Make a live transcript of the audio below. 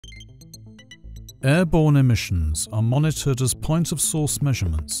Airborne emissions are monitored as point-of-source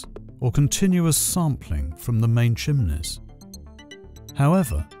measurements or continuous sampling from the main chimneys.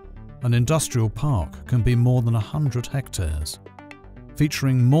 However, an industrial park can be more than 100 hectares,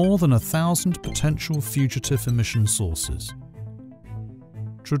 featuring more than 1,000 potential fugitive emission sources.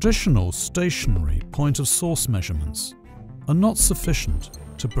 Traditional stationary point-of-source measurements are not sufficient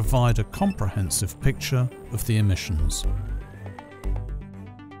to provide a comprehensive picture of the emissions.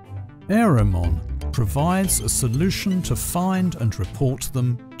 Aeromon provides a solution to find and report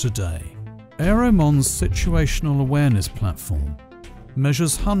them today. Aeromon's situational awareness platform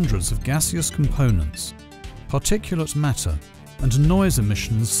measures hundreds of gaseous components, particulate matter, and noise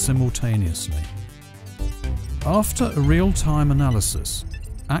emissions simultaneously. After a real-time analysis,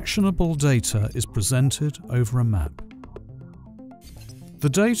 actionable data is presented over a map. The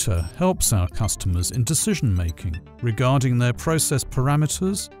data helps our customers in decision-making regarding their process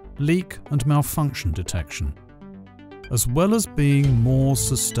parameters, leak and malfunction detection, as well as being more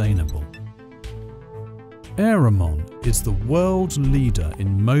sustainable. Aeromon is the world leader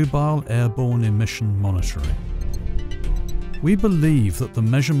in mobile airborne emission monitoring. We believe that the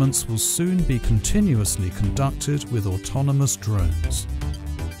measurements will soon be continuously conducted with autonomous drones.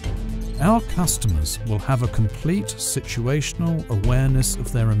 Our customers will have a complete situational awareness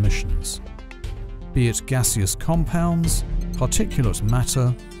of their emissions, be it gaseous compounds, particulate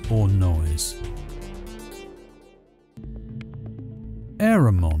matter, or noise.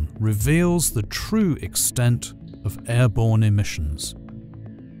 Aeromon reveals the true extent of airborne emissions.